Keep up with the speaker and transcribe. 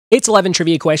It's 11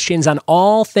 trivia questions on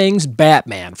all things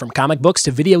Batman, from comic books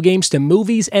to video games to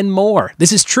movies and more.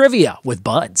 This is Trivia with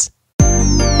Buds.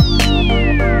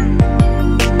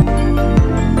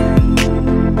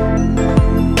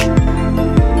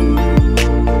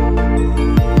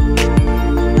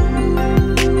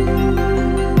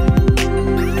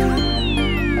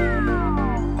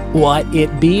 What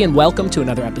it be, and welcome to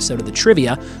another episode of the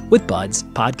Trivia with Buds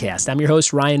podcast. I'm your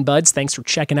host, Ryan Buds. Thanks for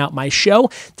checking out my show.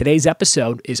 Today's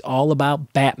episode is all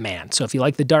about Batman. So if you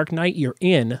like The Dark Knight, you're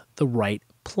in the right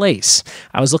place.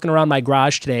 I was looking around my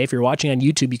garage today. If you're watching on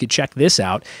YouTube, you could check this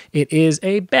out. It is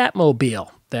a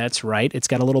Batmobile. That's right. It's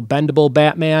got a little bendable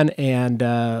Batman, and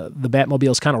the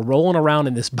Batmobile is kind of rolling around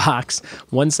in this box.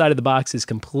 One side of the box is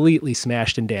completely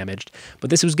smashed and damaged, but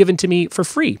this was given to me for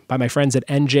free by my friends at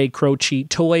NJ Croce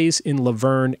Toys in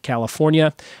Laverne,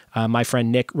 California. My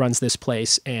friend Nick runs this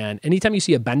place, and anytime you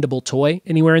see a bendable toy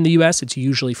anywhere in the U.S., it's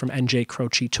usually from NJ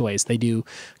Croce Toys. They do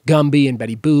Gumby and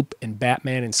Betty Boop and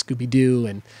Batman and Scooby-Doo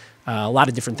and a lot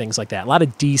of different things like that. A lot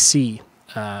of DC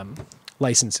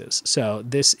licenses. So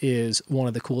this is one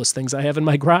of the coolest things I have in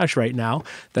my garage right now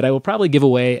that I will probably give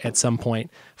away at some point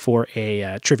for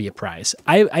a trivia prize.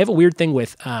 I have a weird thing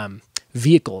with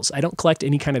vehicles. I don't collect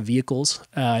any kind of vehicles.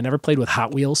 I never played with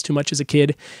Hot Wheels too much as a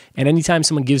kid. And anytime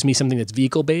someone gives me something that's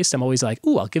vehicle based, I'm always like,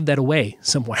 ooh, I'll give that away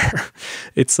somewhere.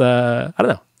 It's, I don't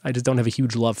know. I just don't have a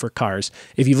huge love for cars.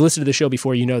 If you've listened to the show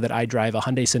before, you know that I drive a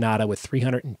Hyundai Sonata with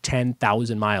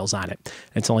 310,000 miles on it.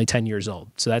 And it's only 10 years old.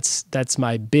 So that's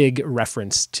my big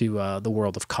reference to the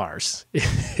world of cars,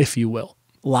 if you will.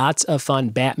 Lots of fun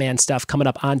Batman stuff coming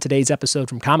up on today's episode,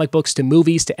 from comic books to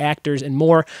movies to actors and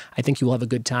more. I think you will have a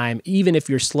good time, even if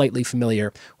you're slightly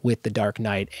familiar with The Dark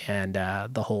Knight and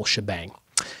the whole shebang.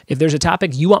 If there's a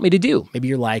topic you want me to do, maybe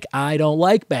you're like, I don't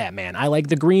like Batman, I like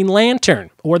the Green Lantern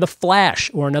or the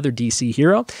Flash or another DC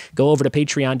hero, go over to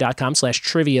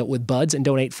patreon.com/trivia with Buds and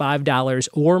donate $5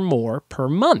 or more per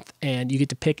month. And you get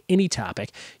to pick any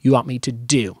topic you want me to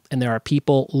do. And there are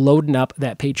people loading up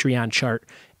that Patreon chart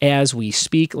as we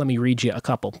speak. Let me read you a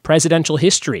couple. Presidential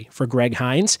history for Greg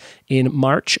Hines in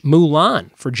March. Mulan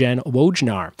for Jen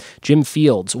Wojnar. Jim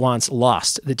Fields wants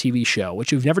Lost, the TV show,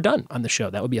 which we've never done on the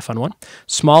show. That would be a fun one.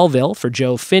 Smallville for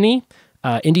Joe Finney.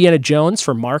 Indiana Jones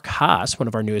for Mark Haas, one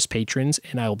of our newest patrons,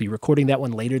 and I will be recording that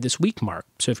one later this week, Mark.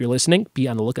 So if you're listening, be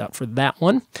on the lookout for that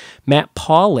one. Matt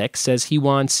Paulick says he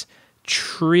wants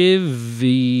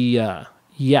trivia.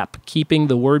 Yep, keeping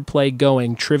the wordplay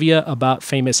going. Trivia about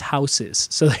famous houses.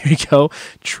 So there you go,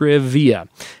 trivia.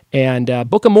 And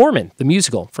Book of Mormon, the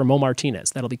musical from Mo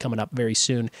Martinez. That'll be coming up very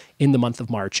soon in the month of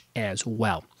March as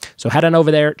well. So head on over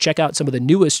there, check out some of the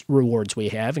newest rewards we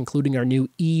have, including our new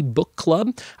e-book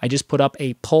club. I just put up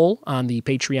a poll on the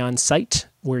Patreon site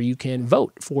where you can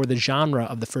vote for the genre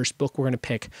of the first book we're going to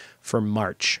pick for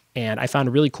March. And I found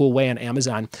a really cool way on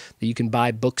Amazon that you can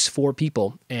buy books for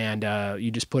people, and you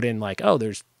just put in like, oh,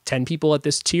 there's 10 people at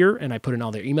this tier, and I put in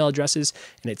all their email addresses,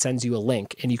 and it sends you a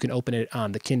link, and you can open it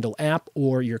on the Kindle app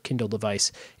or your Kindle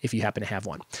device if you happen to have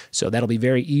one. So that'll be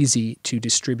very easy to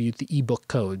distribute the ebook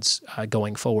codes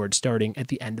going forward, starting at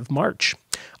the end of March.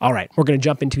 All right, we're going to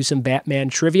jump into some Batman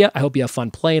trivia. I hope you have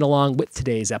fun playing along with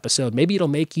today's episode. Maybe it'll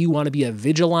make you want to be a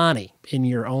vigilante in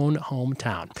your own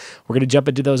hometown. We're going to jump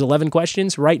into those 11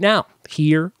 questions right now.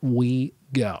 Here we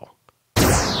go.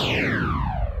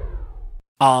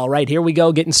 All right, here we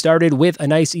go, getting started with a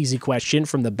nice easy question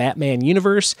from the Batman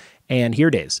universe, and here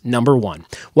it is. Number one,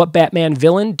 what Batman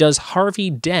villain does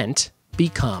Harvey Dent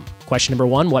become? Question number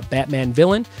one, what Batman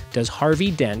villain does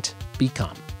Harvey Dent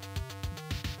become?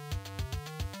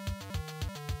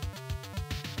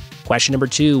 Question number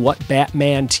two, what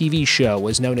Batman TV show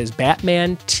was known as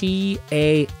Batman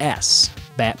TAS?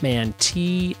 Batman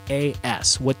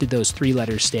TAS. What did those three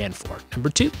letters stand for? Number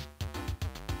two.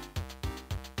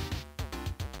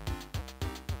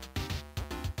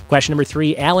 Question number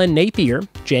three, Alan Napier,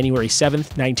 January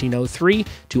 7th, 1903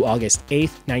 to August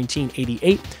 8th,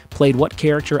 1988, played what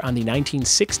character on the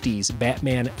 1960s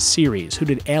Batman series? Who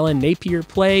did Alan Napier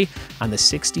play on the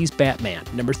 60s Batman?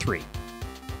 Number three.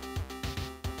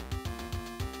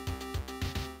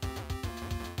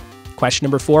 Question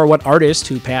number four, what artist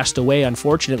who passed away,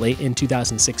 unfortunately, in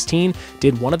 2016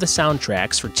 did one of the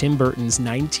soundtracks for Tim Burton's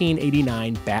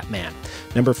 1989 Batman?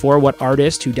 Number four, what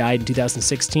artist who died in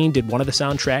 2016 did one of the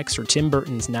soundtracks for Tim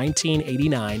Burton's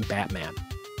 1989 Batman?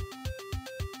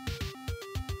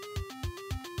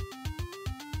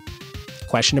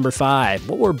 Question number five,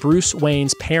 what were Bruce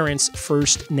Wayne's parents'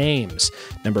 first names?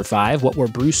 Number five, what were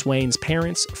Bruce Wayne's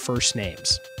parents' first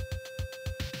names?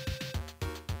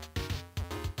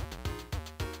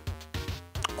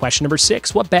 Question number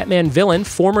 6, what Batman villain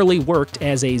formerly worked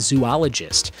as a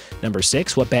zoologist? Number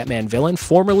 6, what Batman villain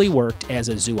formerly worked as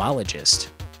a zoologist?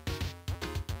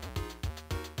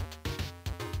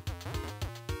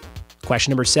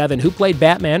 Question number 7, who played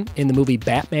Batman in the movie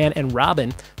Batman and Robin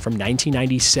from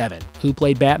 1997? Who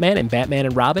played Batman in Batman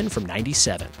and Robin from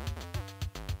 97?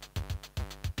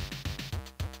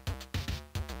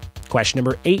 Question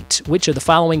number 8, which of the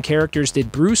following characters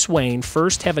did Bruce Wayne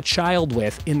first have a child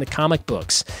with in the comic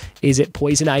books? Is it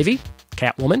Poison Ivy,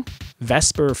 Catwoman,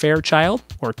 Vesper Fairchild,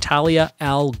 or Talia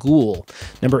al Ghul?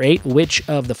 Number 8, which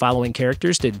of the following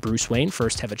characters did Bruce Wayne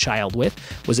first have a child with?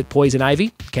 Was it Poison Ivy,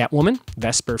 Catwoman,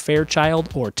 Vesper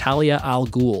Fairchild, or Talia al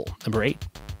Ghul? Number 8.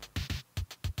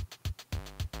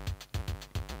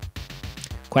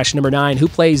 Question number 9, who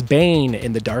plays Bane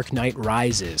in The Dark Knight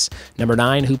Rises? Number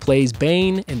 9, who plays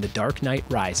Bane in The Dark Knight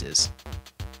Rises?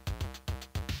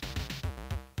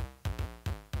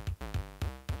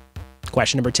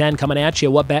 Question number 10, coming at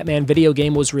you, what Batman video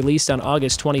game was released on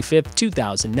August 25th,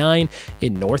 2009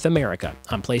 in North America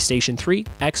on PlayStation 3,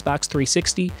 Xbox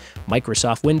 360,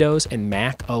 Microsoft Windows, and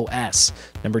Mac OS?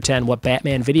 Number 10, what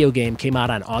Batman video game came out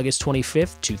on August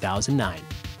 25th, 2009?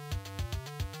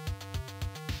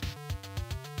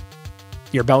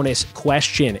 Your bonus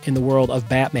question in the world of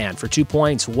Batman for 2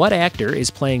 points. What actor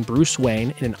is playing Bruce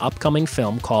Wayne in an upcoming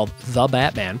film called The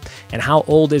Batman, and how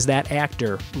old is that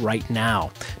actor right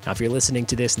now? Now, if you're listening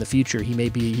to this in the future, he may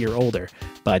be a year older,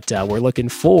 but we're looking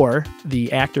for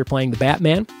the actor playing the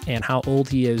Batman and how old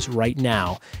he is right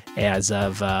now as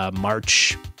of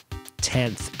March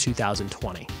 10th,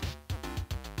 2020.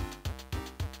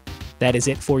 That is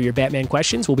it for your Batman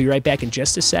questions. We'll be right back in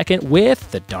just a second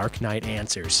with the Dark Knight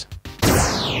answers.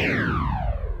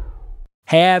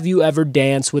 Have you ever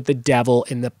danced with the devil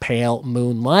in the pale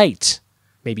moonlight?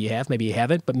 Maybe you have, maybe you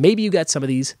haven't, but maybe you got some of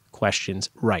these questions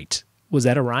right. Was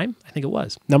that a rhyme? I think it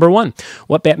was. Number 1,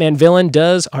 what Batman villain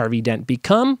does Harvey Dent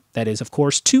become? That is, of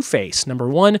course, Two-Face. Number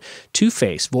 1,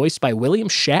 Two-Face, voiced by William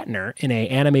Shatner in an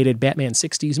animated Batman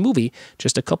 60s movie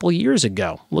just a couple years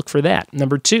ago. Look for that.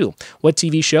 Number 2, what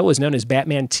TV show was known as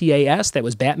Batman TAS? That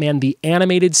was Batman the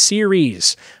Animated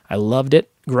Series. I loved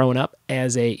it growing up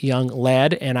as a young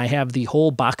lad, and I have the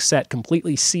whole box set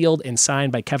completely sealed and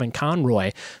signed by Kevin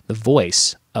Conroy, the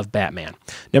voice of Batman.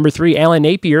 Number 3, Alan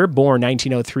Napier, born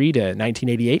 1903 to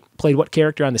 1988, played what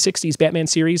character on the 60s Batman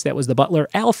series? That was the butler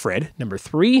Alfred. Number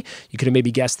 3, you could have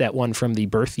maybe guessed that one from the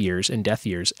birth years and death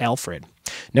years, Alfred.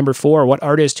 Number 4, what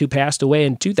artist who passed away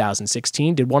in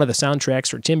 2016 did one of the soundtracks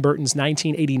for Tim Burton's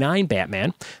 1989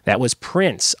 Batman? That was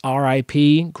Prince,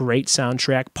 R.I.P., great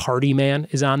soundtrack. Party Man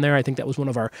is on there. I think that was one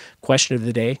of our question of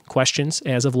the day questions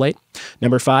as of late.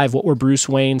 Number 5, what were Bruce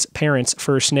Wayne's parents'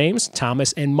 first names?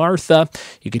 Thomas and Martha.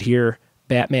 You could hear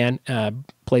Batman,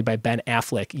 played by Ben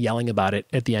Affleck, yelling about it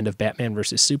at the end of Batman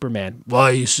vs. Superman. Why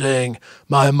are you saying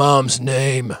my mom's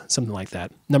name? Something like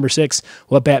that. Number 6,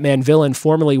 what Batman villain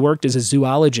formerly worked as a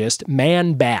zoologist?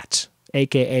 Man-Bat,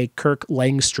 a.k.a. Kirk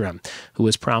Langstrom, who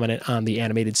was prominent on the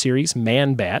animated series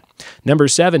Man-Bat. Number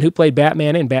 7, who played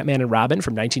Batman in Batman and Robin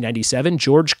from 1997?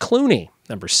 George Clooney.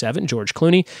 Number 7, George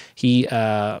Clooney. He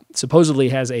supposedly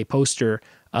has a poster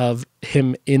of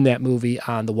him in that movie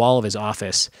on the wall of his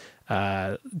office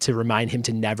to remind him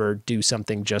to never do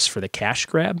something just for the cash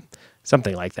grab.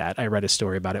 Something like that. I read a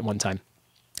story about it one time.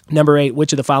 Number 8,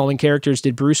 which of the following characters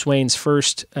did Bruce Wayne's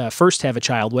first have a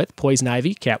child with? Poison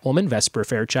Ivy, Catwoman, Vesper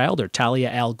Fairchild, or Talia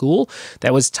al Ghul?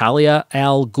 That was Talia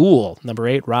al Ghul. Number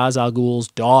 8, Ra's al Ghul's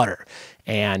daughter.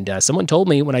 And someone told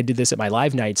me when I did this at my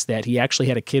live nights that he actually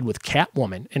had a kid with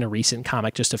Catwoman in a recent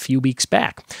comic just a few weeks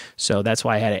back. So that's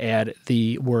why I had to add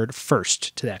the word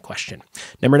first to that question.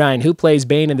 Number 9, who plays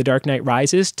Bane in The Dark Knight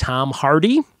Rises? Tom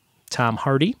Hardy. Tom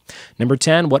Hardy. Number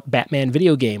 10, what Batman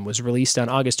video game was released on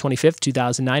August 25th,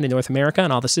 2009 in North America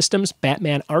on all the systems?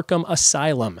 Batman Arkham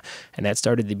Asylum. And that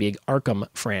started the big Arkham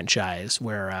franchise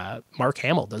where Mark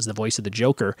Hamill does the voice of the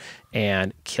Joker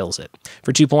and kills it.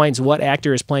 For 2 points, what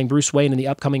actor is playing Bruce Wayne in the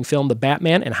upcoming film The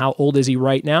Batman, and how old is he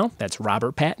right now? That's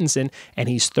Robert Pattinson, and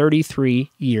he's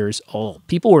 33 years old.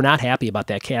 People were not happy about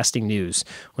that casting news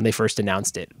when they first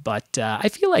announced it, but I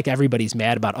feel like everybody's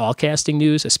mad about all casting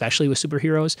news, especially with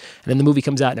superheroes. And then the movie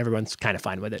comes out and everyone's kind of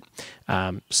fine with it.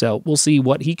 So we'll see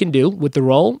what he can do with the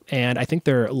role. And I think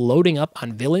they're loading up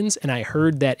on villains. And I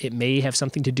heard that it may have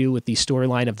something to do with the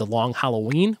storyline of The Long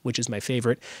Halloween, which is my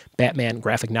favorite Batman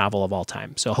graphic novel of all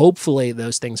time. So hopefully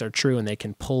those things are true and they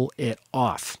can pull it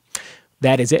off.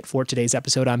 that is it for today's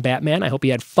episode on Batman. I hope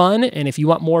you had fun, and if you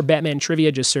want more Batman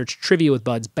trivia, just search Trivia with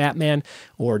Buds Batman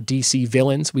or DC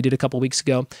Villains we did a couple weeks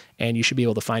ago, and you should be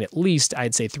able to find at least,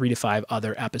 I'd say, 3 to 5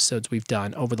 other episodes we've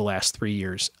done over the last 3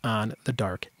 years on The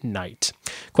Dark Knight.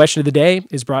 Question of the day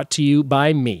is brought to you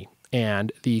by me.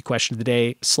 And the question of the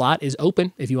day slot is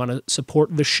open. If you want to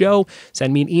support the show,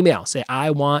 send me an email. Say,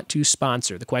 I want to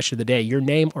sponsor the question of the day. Your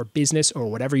name or business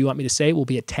or whatever you want me to say will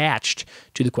be attached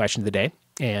to the question of the day.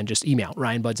 And just email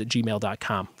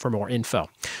ryanbuds@gmail.com for more info.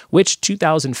 Which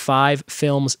 2005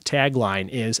 film's tagline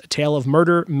is A Tale of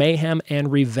Murder, Mayhem,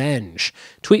 and Revenge?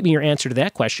 Tweet me your answer to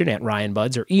that question at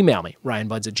ryanbuds or email me,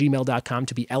 ryanbuds@gmail.com,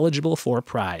 to be eligible for a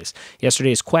prize.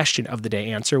 Yesterday's question of the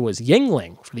day answer was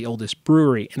Yuengling, for the oldest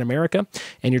brewery in America.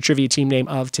 And your trivia team name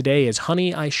of today is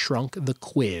Honey, I Shrunk the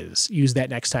Quiz. Use that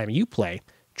next time you play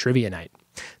Trivia Night.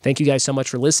 Thank you guys so much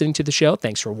for listening to the show.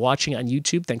 Thanks for watching on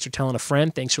YouTube. Thanks for telling a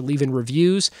friend. Thanks for leaving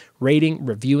reviews. Rating,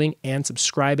 reviewing, and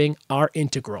subscribing are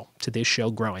integral to this show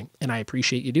growing, and I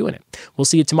appreciate you doing it. We'll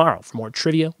see you tomorrow for more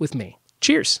trivia with me.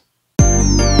 Cheers.